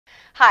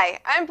Hi,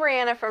 I'm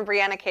Briana from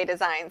Briana K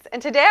Designs,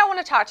 and today I want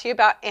to talk to you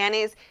about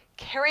Annie's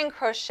Caring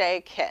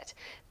Crochet Kit.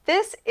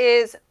 This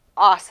is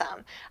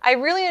awesome. I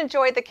really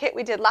enjoyed the kit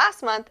we did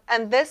last month,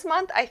 and this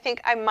month I think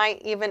I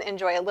might even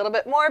enjoy a little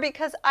bit more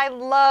because I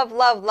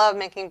love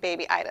making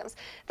baby items.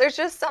 There's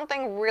just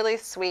something really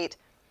sweet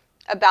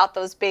about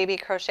those baby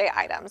crochet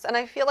items, and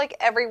I feel like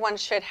everyone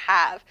should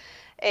have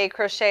a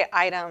crochet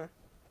item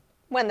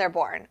when they're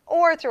born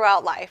or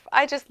throughout life.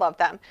 I just love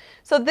them.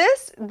 So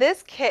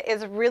this kit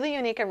is really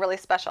unique and really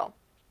special.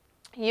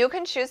 You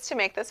can choose to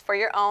make this for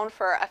your own,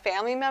 for a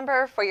family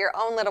member, for your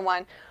own little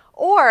one,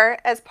 or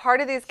as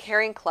part of these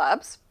caring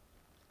clubs.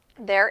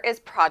 There is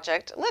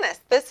Project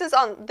Linus.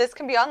 This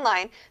can be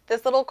online.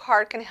 This little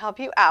card can help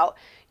you out.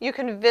 You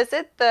can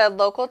visit the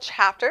local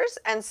chapters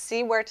and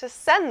see where to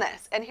send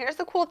this. And here's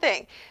the cool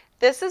thing.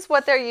 This is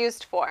what they're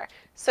used for.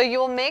 So you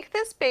will make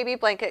this baby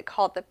blanket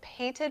called the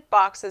Painted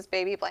Boxes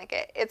Baby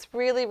Blanket. It's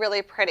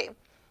really pretty.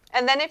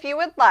 And then if you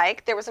would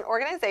like, there was an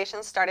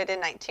organization started in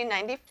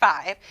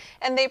 1995,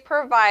 and they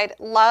provide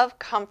love,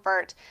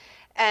 comfort,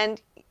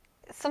 and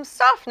some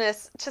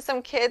softness to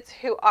some kids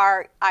who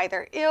are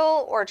either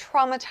ill or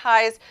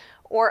traumatized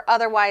or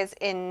otherwise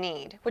in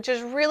need, which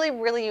is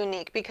really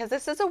unique because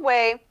this is a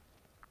way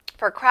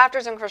for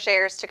crafters and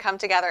crocheters to come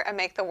together and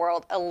make the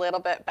world a little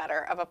bit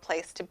better of a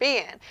place to be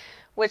in,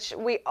 which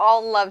we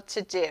all love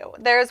to do.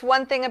 There's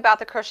one thing about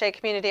the crochet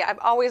community I've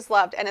always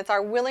loved, and it's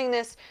our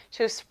willingness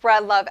to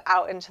spread love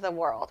out into the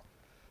world.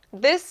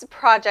 This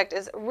project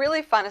is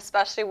really fun,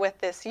 especially with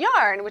this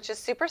yarn, which is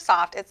super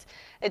soft. It's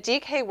a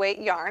DK weight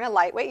yarn, a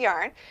lightweight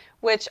yarn,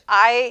 which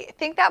I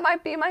think that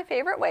might be my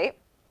favorite weight.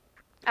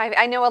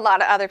 I know a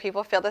lot of other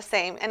people feel the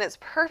same, and it's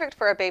perfect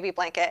for a baby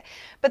blanket.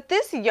 But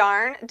this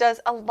yarn does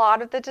a lot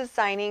of the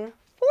designing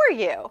for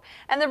you.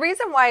 And the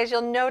reason why is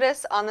you'll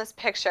notice on this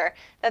picture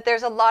that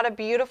there's a lot of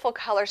beautiful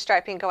color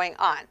striping going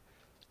on.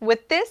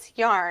 With this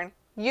yarn,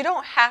 you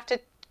don't have to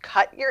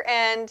cut your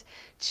end,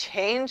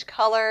 change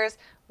colors,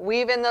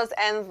 weave in those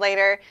ends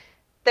later.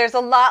 There's a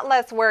lot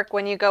less work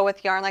when you go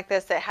with yarn like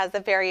this that has the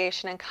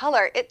variation in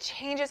color. It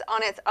changes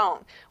on its own,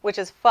 which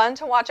is fun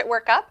to watch it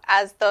work up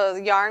as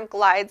the yarn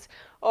glides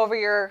over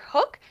your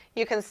hook.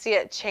 You can see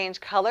it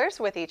change colors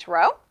with each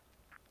row.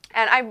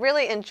 And I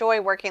really enjoy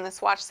working the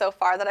swatch so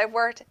far that I've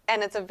worked,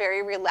 and it's a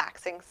very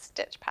relaxing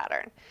stitch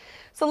pattern.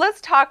 So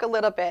let's talk a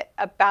little bit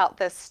about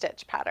this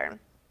stitch pattern.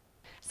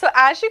 So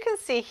as you can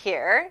see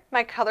here,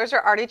 my colors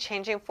are already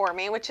changing for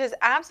me, which is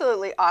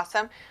absolutely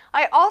awesome.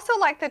 I also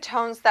like the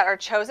tones that are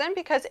chosen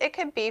because it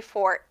could be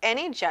for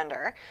any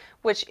gender,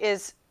 which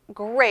is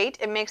great.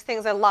 It makes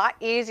things a lot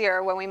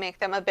easier when we make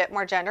them a bit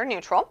more gender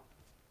neutral.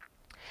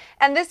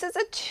 And this is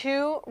a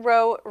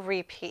 2-row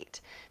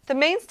repeat. The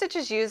main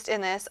stitches used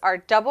in this are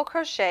double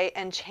crochet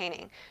and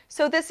chaining.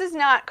 So this is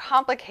not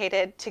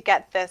complicated to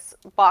get this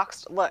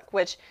boxed look,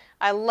 which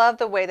I love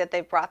the way that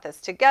they brought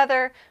this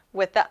together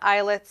with the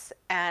eyelets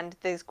and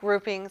these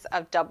groupings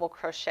of double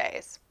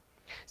crochets.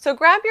 So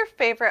grab your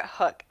favorite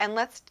hook and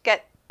let's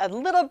get a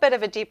little bit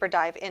of a deeper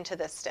dive into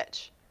this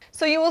stitch.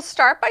 So you will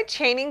start by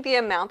chaining the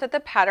amount that the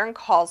pattern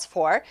calls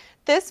for.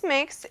 This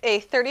makes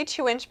a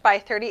 32-inch by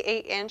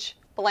 38-inch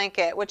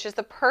blanket, which is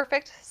the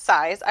perfect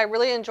size. I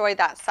really enjoy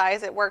that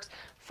size. It works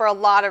for a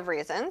lot of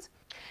reasons.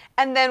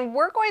 And then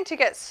we're going to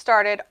get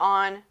started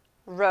on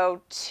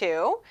row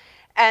 2.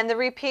 And the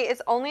repeat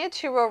is only a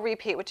 2-row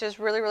repeat, which is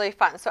really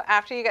fun. So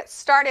after you get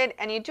started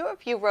and you do a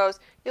few rows,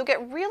 you'll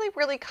get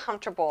really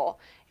comfortable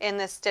in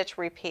this stitch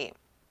repeat.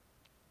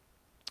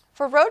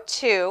 For row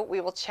 2,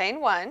 we will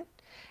chain 1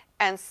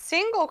 and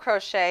single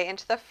crochet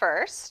into the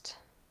first.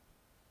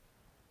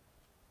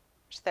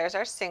 There's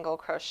our single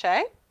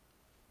crochet.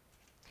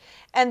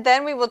 And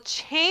then we will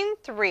chain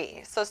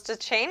 3. So to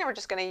chain, we're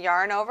just going to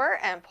yarn over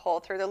and pull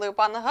through the loop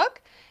on the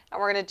hook.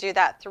 And we're going to do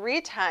that 3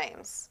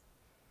 times.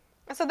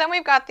 And so then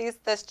we've got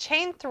this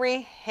chain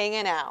 3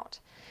 hanging out.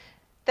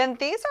 Then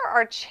these are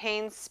our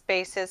chain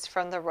spaces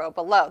from the row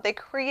below. They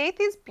create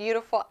these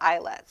beautiful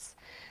eyelets.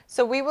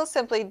 So we will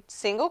simply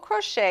single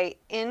crochet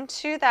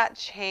into that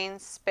chain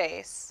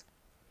space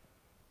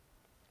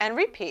and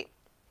repeat.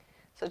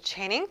 So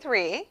chaining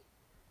 3.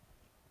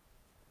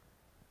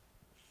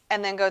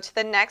 And then go to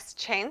the next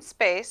chain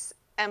space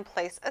and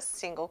place a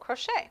single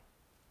crochet.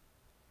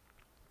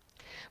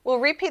 We'll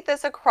repeat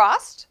this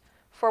across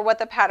for what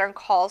the pattern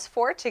calls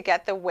for to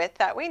get the width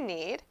that we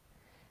need.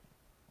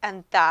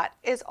 And that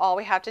is all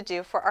we have to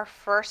do for our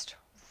first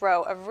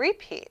row of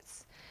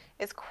repeats.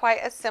 It's quite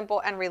a simple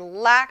and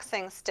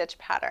relaxing stitch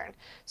pattern.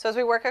 So as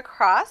we work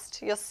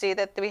across, you'll see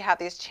that we have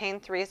these chain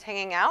 3s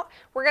hanging out.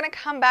 We're going to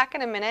come back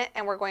in a minute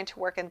and we're going to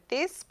work in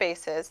these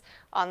spaces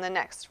on the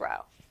next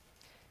row.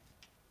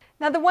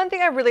 Now the one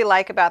thing I really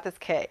like about this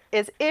kit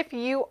is if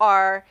you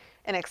are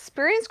an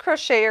experienced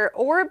crocheter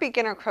or a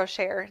beginner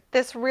crocheter,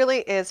 this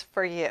really is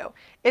for you.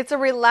 It's a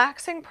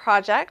relaxing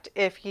project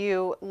if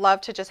you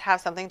love to just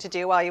have something to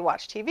do while you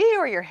watch TV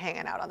or you're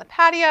hanging out on the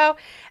patio.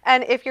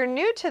 And if you're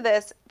new to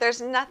this, there's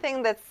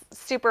nothing that's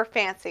super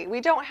fancy. We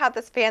don't have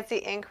this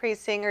fancy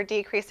increasing or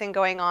decreasing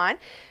going on.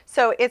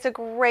 So it's a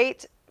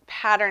great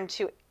pattern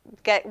to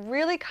get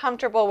really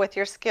comfortable with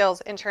your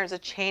skills in terms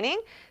of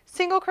chaining,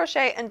 single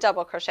crochet, and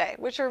double crochet,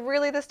 which are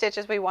really the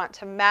stitches we want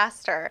to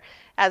master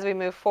as we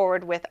move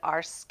forward with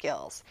our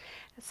skills.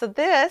 So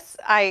this,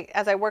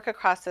 as I work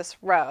across this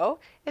row,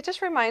 it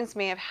just reminds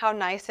me of how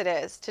nice it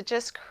is to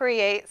just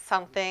create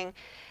something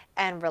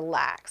and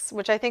relax,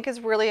 which I think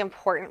is really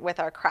important with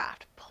our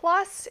craft.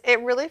 Plus,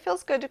 it really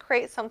feels good to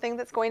create something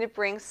that's going to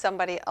bring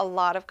somebody a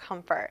lot of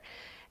comfort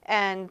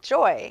and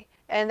joy,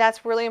 and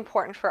that's really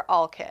important for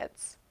all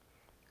kids.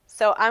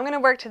 So I'm going to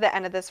work to the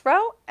end of this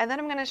row, and then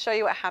I'm going to show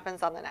you what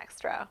happens on the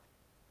next row.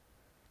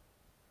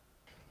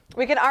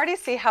 We can already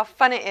see how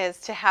fun it is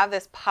to have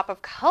this pop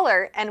of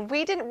color, and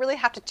we didn't really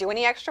have to do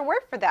any extra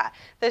work for that.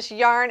 This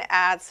yarn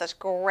adds such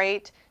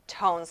great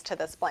tones to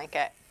this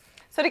blanket.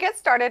 So to get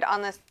started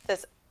on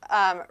this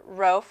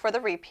row for the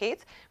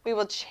repeats, we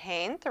will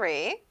chain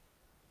 3,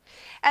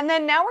 and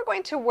then now we're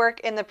going to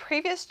work in the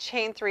previous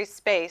chain 3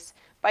 space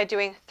by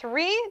doing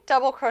 3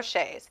 double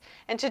crochets.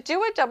 And to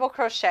do a double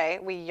crochet,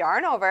 we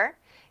yarn over,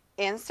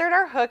 insert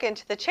our hook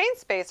into the chain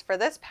space for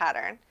this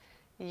pattern,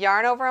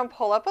 yarn over and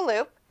pull up a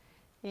loop,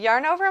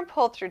 yarn over and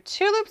pull through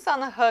 2 loops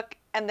on the hook,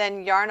 and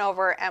then yarn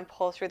over and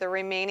pull through the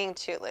remaining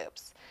 2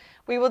 loops.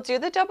 We will do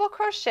the double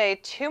crochet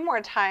 2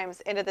 more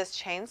times into this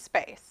chain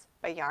space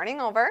by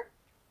yarning over,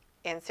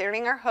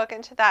 inserting our hook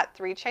into that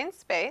 3 chain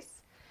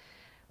space,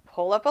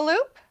 pull up a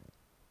loop,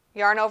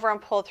 yarn over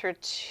and pull through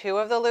 2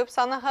 of the loops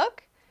on the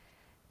hook,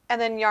 and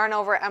then yarn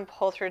over and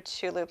pull through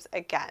 2 loops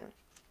again.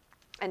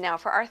 And now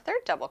for our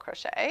 3rd double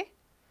crochet.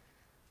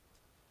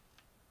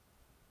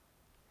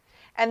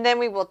 And then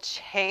we will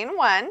chain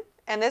 1,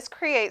 and this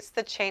creates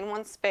the chain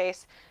 1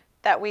 space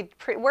that we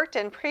worked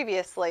in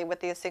previously with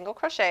these single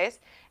crochets,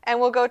 and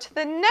we'll go to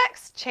the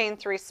next chain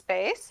 3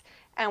 space,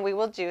 and we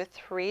will do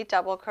 3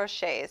 double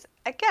crochets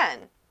again.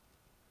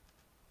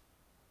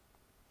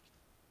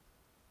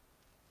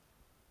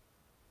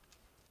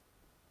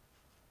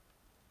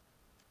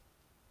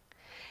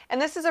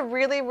 And this is a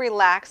really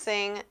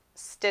relaxing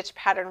stitch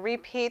pattern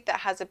repeat that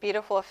has a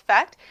beautiful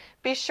effect.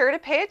 Be sure to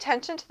pay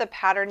attention to the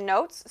pattern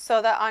notes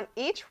so that on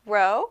each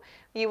row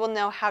you will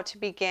know how to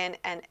begin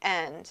and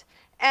end.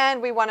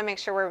 And we want to make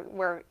sure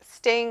we're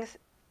staying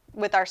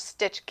with our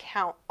stitch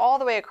count all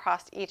the way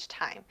across each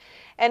time.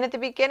 And at the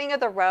beginning of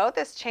the row,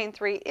 this chain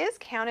 3 is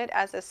counted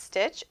as a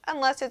stitch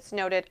unless it's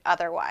noted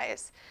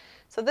otherwise.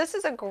 So this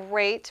is a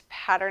great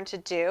pattern to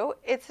do.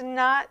 It's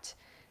not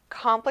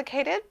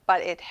complicated,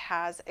 but it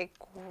has a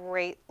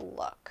great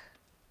look.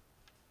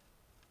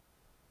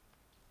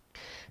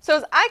 So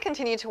as I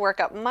continue to work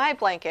up my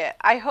blanket,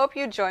 I hope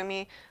you join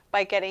me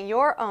by getting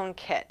your own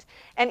kit.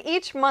 And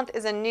each month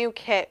is a new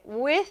kit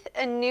with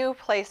a new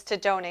place to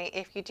donate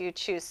if you do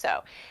choose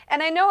so.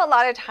 And I know a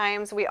lot of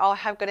times we all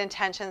have good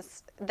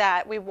intentions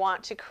that we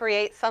want to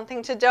create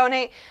something to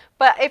donate,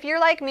 but if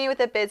you're like me with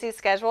a busy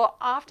schedule,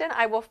 often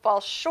I will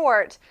fall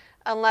short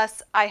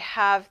unless I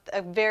have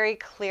a very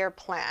clear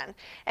plan.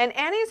 And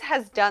Annie's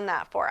has done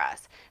that for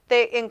us.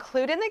 They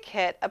include in the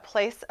kit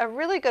a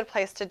really good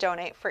place to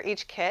donate for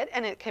each kit,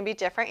 and it can be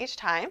different each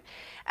time.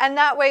 And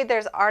that way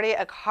there's already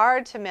a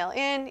card to mail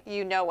in,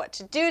 you know what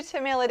to do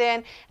to mail it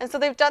in, and so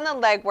they've done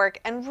the legwork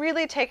and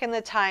really taken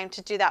the time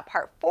to do that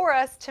part for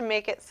us to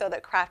make it so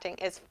that crafting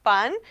is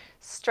fun,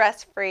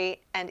 stress-free,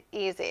 and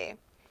easy.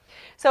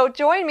 So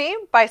join me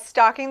by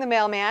stalking the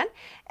mailman,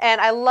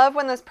 and I love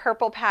when this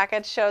purple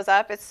package shows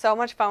up. It's so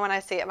much fun when I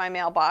see it in my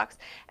mailbox,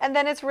 and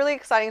then it's really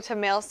exciting to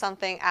mail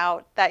something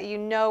out that you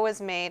know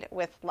was made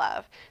with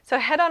love. So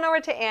head on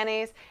over to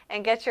Annie's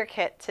and get your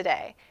kit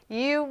today.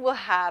 You will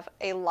have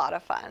a lot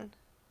of fun.